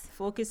 Yes. But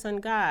focus on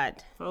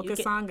God.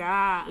 Focus on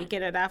God. We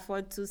cannot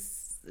afford to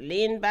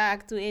lean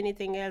back to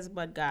anything else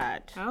but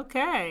God.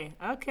 Okay.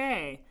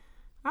 Okay.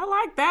 I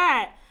like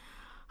that.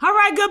 All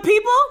right, good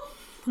people.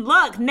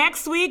 Look,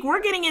 next week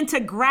we're getting into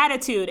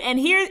gratitude, and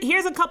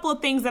here's a couple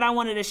of things that I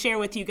wanted to share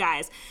with you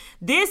guys.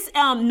 This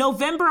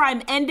November,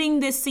 I'm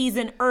ending this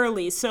season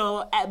early,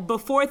 so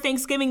before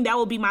Thanksgiving, that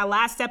will be my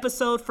last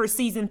episode for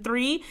season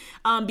 3,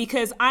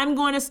 because I'm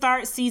going to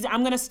start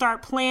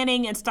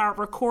planning and start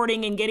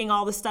recording and getting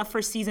all the stuff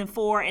for season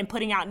 4 and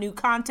putting out new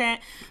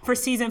content for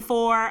season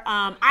 4.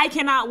 I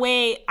cannot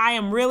wait. I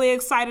am really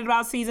excited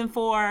about season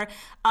 4.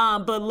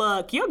 But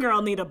look, your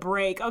girl need a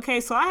break.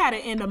 Okay, so I had to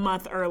end a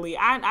month early.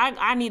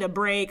 I need a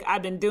break.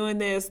 I've been doing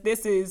this.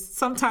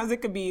 Sometimes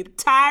it could be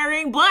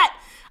tiring, but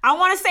I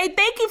want to say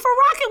thank you for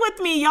rocking with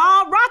me,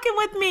 y'all. Rocking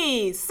with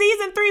me.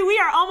 Season 3, we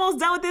are almost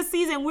done with this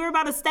season. We're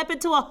about to step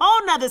into a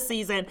whole nother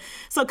season.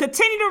 So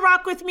continue to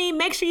rock with me.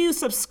 Make sure you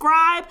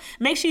subscribe.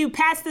 Make sure you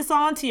pass this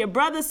on to your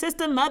brother,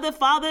 sister, mother,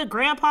 father,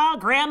 grandpa,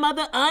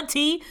 grandmother,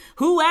 auntie,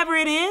 whoever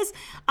it is.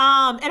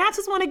 And I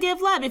just want to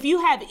give love. If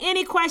you have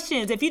any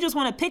questions, if you just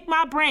want to pick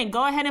my brain,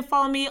 go ahead and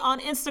follow me on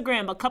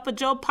Instagram, A Cup of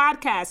Joe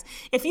Podcast.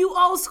 If you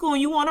old school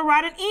and you want to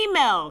write an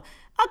email,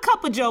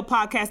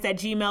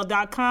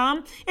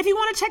 acupofjoepodcast@gmail.com. If you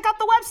want to check out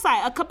the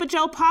website,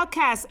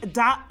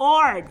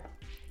 acupofjoepodcast.org.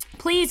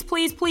 Please,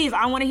 please, please,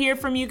 I want to hear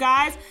from you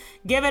guys.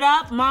 Give it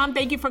up. Mom,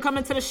 thank you for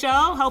coming to the show.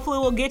 Hopefully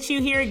we'll get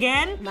you here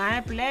again. My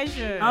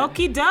pleasure.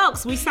 Okie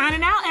dokes. We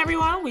signing out,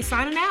 everyone. We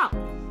signing out.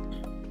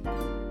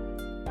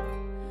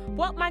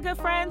 Well, my good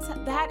friends,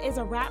 that is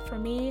a wrap for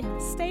me.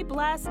 Stay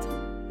blessed,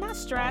 not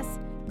stressed,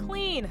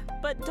 clean,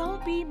 but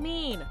don't be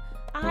mean.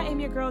 I am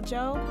your girl,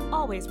 Joe,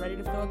 always ready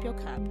to fill up your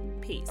cup.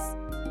 Peace.